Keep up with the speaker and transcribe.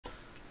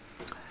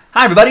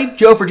Hi everybody,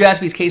 Joe for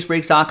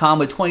JaspysCaseBreaks.com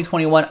with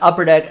 2021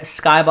 Upper Deck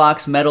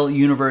Skybox Metal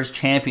Universe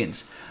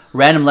Champions.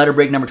 Random letter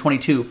break number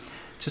 22.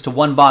 Just a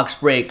one-box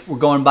break. We're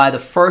going by the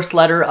first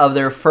letter of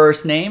their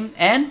first name,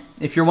 and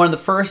if you're one of the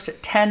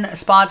first 10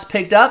 spots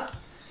picked up,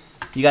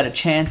 you got a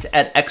chance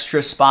at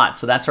extra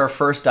spots. So that's our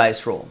first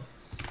dice roll.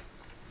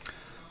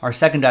 Our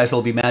second dice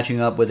roll will be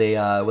matching up with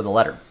a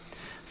letter.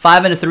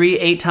 5 and a 3,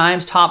 8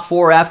 times. Top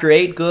 4 after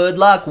 8. Good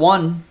luck.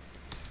 1,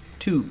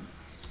 2,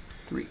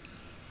 3.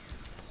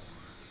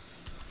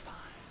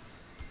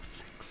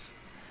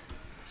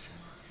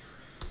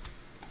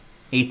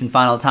 8th and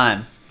final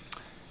time.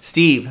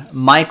 Steve,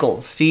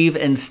 Michael, Steve,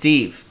 and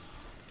Steve.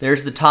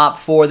 There's the top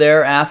 4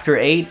 there after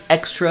 8.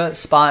 Extra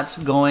spots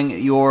going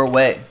your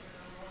way.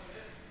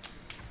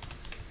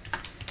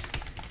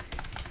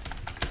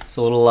 It's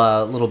a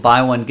little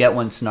buy one, get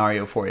one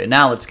scenario for you.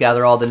 Now let's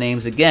gather all the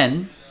names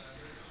again.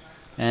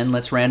 And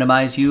let's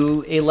randomize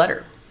you a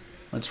letter.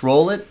 Let's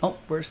roll it. Oh,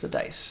 where's the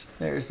dice?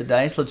 There's the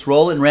dice. Let's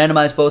roll it and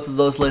randomize both of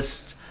those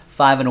lists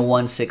 5 and a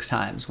 1 6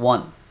 times.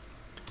 1,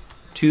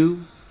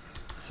 2,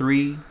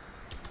 3,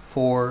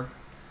 4,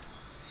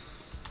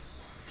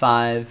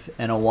 5,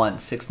 and a 1.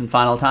 6th and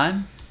final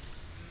time.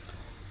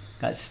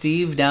 Got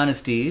Steve down to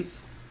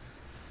Steve.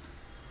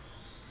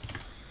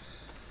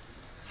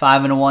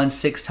 5 and a 1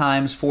 6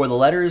 times for the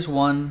letters.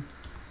 1,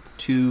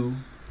 2,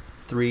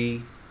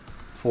 3,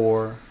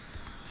 4,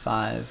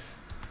 5,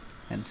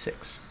 and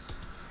 6.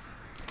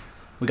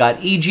 We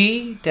got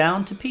EG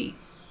down to P.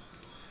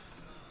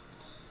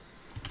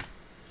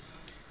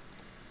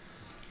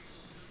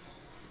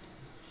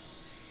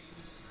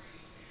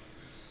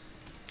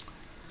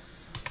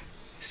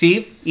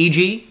 Steve,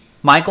 E.G.,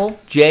 Michael,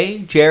 J,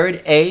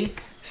 Jared, A,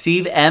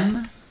 Steve,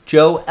 M,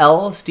 Joe,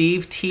 L,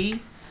 Steve,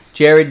 T,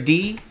 Jared,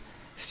 D,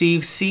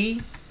 Steve,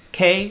 C,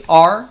 K,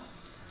 R,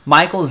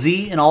 Michael,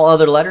 Z, and all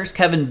other letters,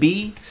 Kevin,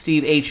 B,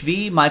 Steve,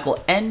 H.V., Michael,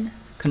 N,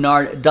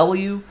 Kennard,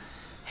 W,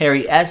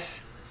 Harry,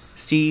 S,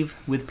 Steve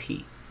with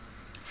P.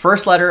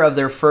 First letter of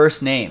their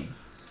first name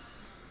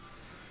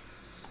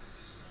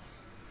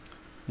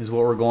is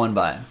what we're going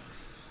by.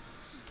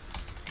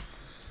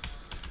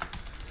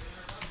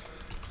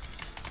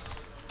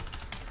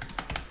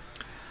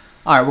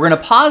 All right, we're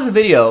going to pause the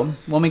video.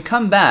 When we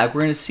come back,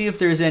 we're going to see if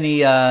there's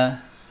any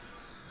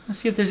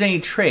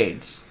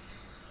trades.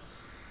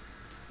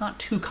 It's not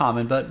too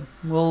common, but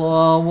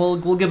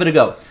we'll give it a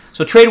go.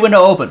 So trade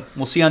window open.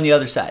 We'll see you on the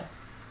other side.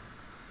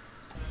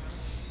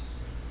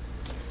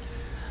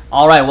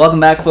 All right, welcome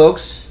back,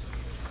 folks.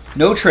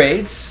 No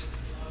trades,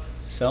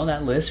 so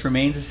that list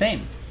remains the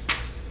same.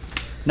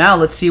 Now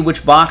let's see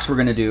which box we're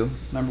going to do.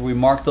 Remember, we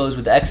marked those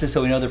with X's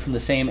so we know they're from the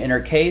same inner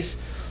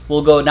case.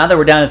 We'll go, now that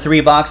we're down to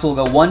 3 boxes,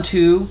 we'll go 1,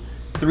 2,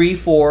 3,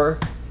 4,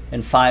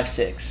 and 5,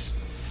 6.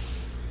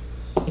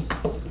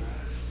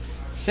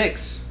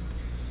 6.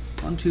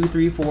 1, 2,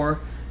 3, 4,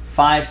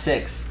 5,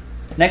 6.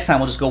 Next time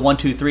we'll just go 1,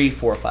 2, 3,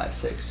 4, 5,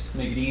 6. Just to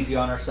make it easy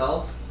on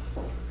ourselves.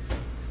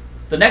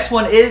 The next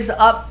one is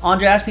up on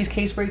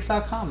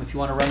JaspysCaseBreaks.com if you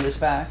want to run this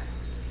back.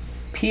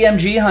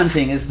 PMG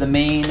hunting is the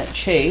main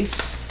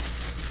chase.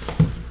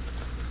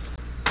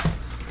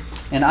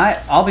 And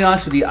I'll be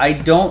honest with you, I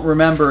don't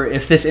remember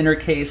if this inner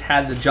case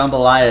had the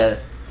jambalaya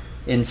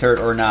insert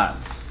or not.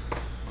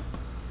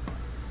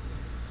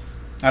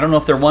 I don't know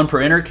if they're one per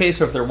inner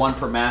case or if they're one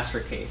per master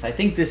case. I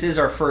think this is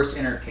our first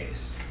inner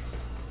case.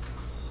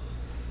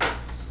 Yeah,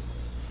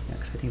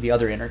 'cause I think the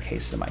other inner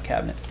case is in my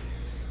cabinet.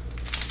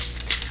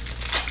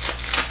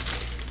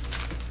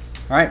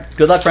 All right,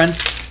 good luck,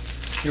 friends.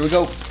 Here we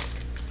go.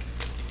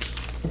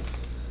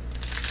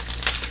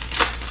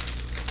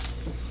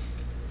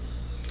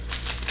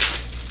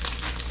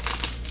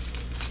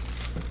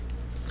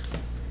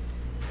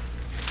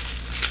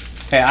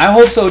 Hey, I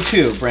hope so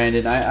too,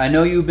 Brandon. I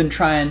know you've been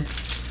trying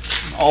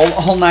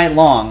all night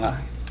long. I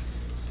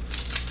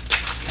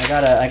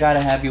gotta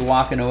have you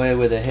walking away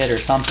with a hit or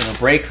something, a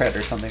break credit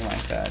or something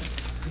like that.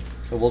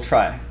 So we'll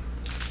try.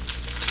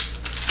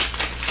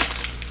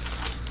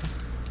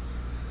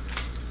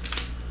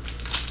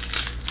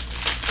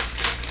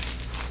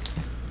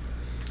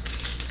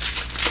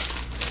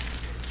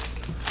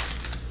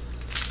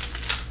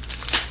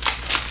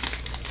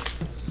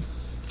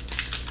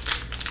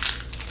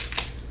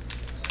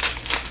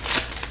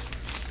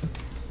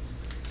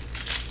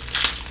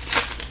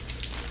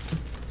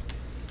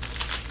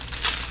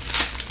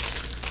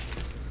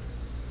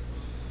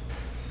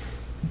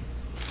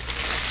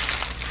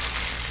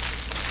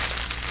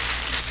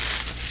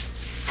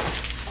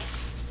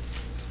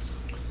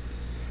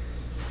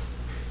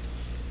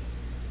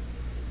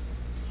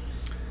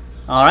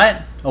 All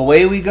right,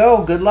 away we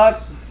go. Good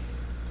luck.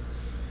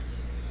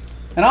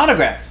 An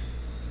autograph.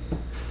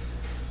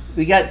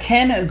 We got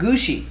Ken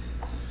Gushi.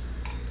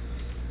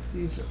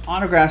 These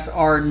autographs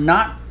are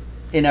not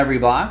in every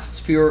box. It's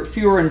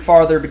fewer and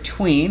farther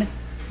between.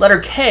 Letter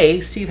K,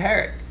 Steve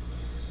Herrick.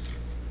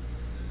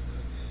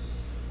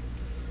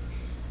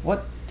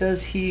 What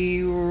does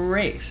he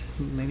race?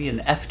 Maybe an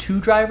F2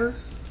 driver?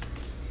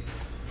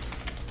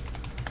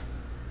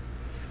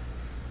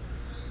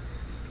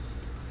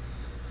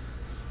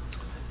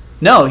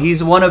 No,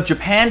 he's one of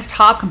Japan's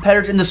top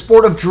competitors in the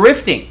sport of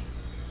drifting.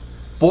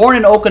 Born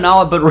in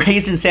Okinawa but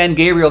raised in San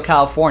Gabriel,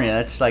 California.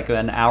 That's like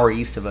an hour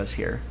east of us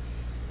here.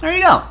 There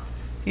you go.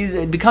 He's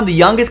become the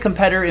youngest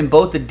competitor in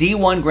both the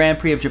D1 Grand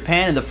Prix of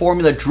Japan and the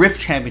Formula Drift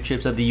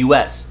Championships of the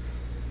U.S.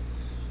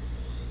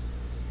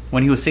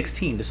 when he was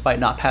 16, despite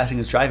not passing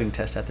his driving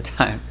test at the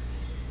time.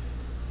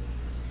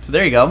 So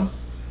there you go.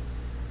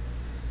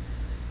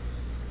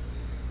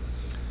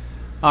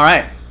 All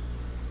right.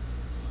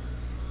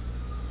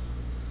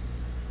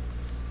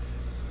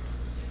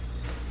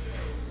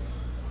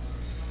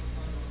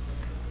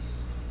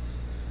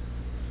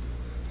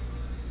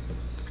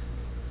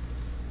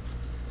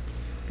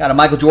 Got a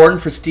Michael Jordan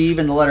for Steve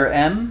in the letter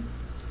M.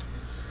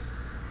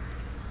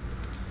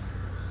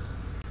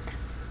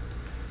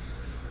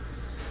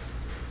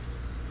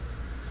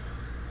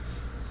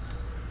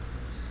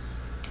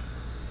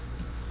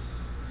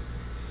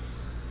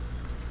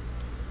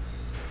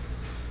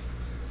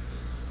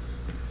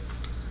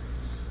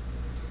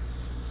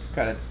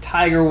 Got a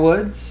Tiger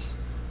Woods.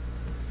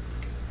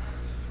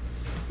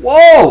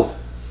 Whoa!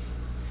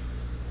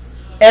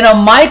 And a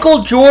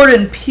Michael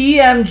Jordan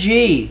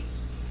PMG.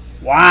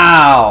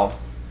 Wow.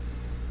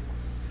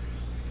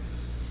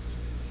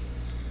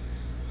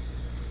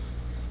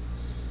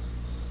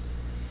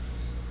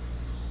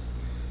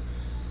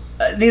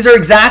 These are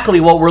exactly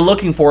what we're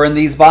looking for in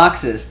these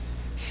boxes.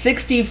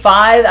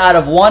 65 out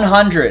of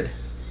 100.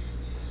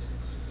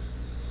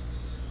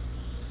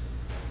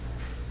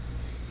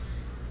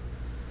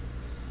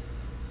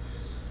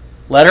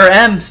 Letter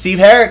M, Steve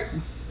Herrick.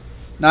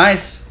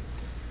 Nice.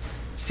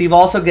 Steve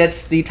also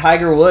gets the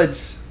Tiger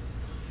Woods.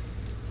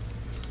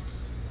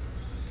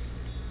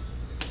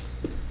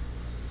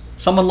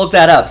 Someone look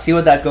that up. See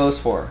what that goes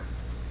for.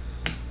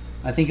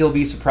 I think you'll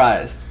be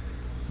surprised.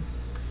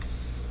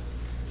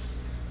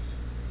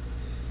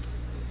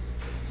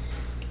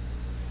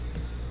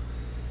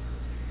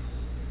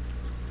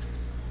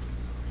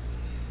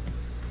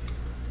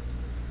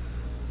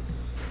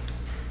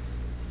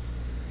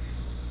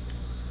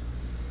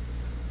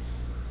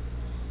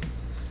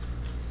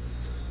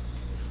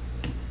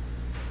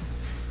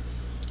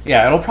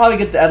 Yeah, it'll probably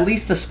get at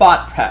least the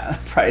spot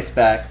price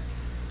back.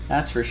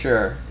 That's for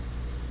sure.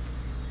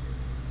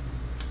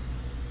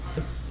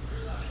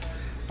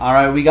 All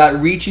right, we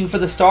got Reaching for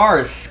the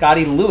Stars,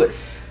 Scotty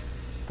Lewis.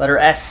 Letter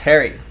S,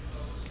 Harry.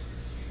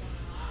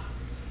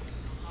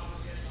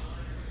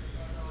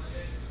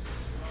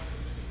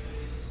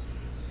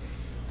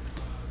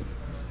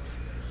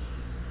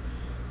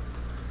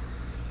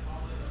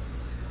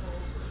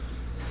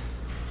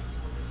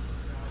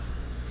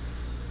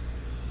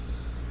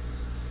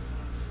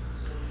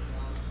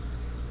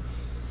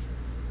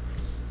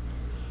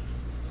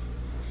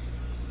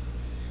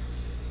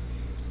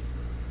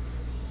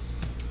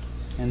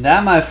 And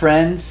that, my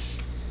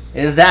friends,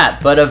 is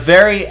that. But a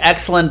very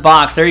excellent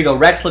box. There you go.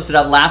 Rex looked it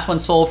up. Last one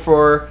sold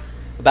for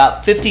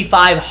about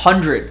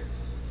 $5,500.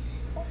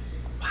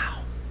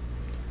 Wow.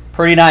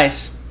 Pretty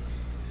nice.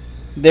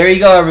 There you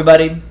go,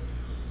 everybody.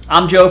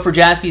 I'm Joe for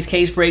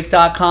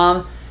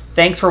JaspysCaseBreaks.com.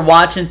 Thanks for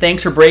watching.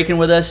 Thanks for breaking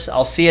with us.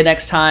 I'll see you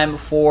next time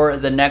for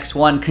the next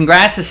one.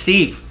 Congrats to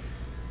Steve.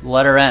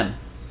 Letter M.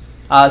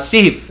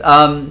 Steve,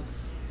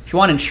 if you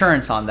want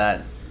insurance on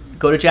that,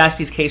 go to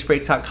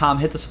JaspysCaseBreaks.com.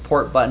 Hit the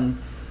support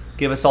button.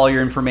 Give us all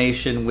your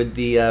information with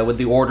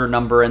the order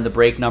number and the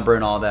break number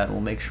and all that.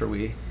 We'll make sure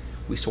we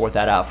sort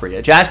that out for you.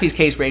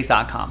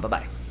 JaspysCaseBreaks.com.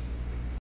 Bye-bye.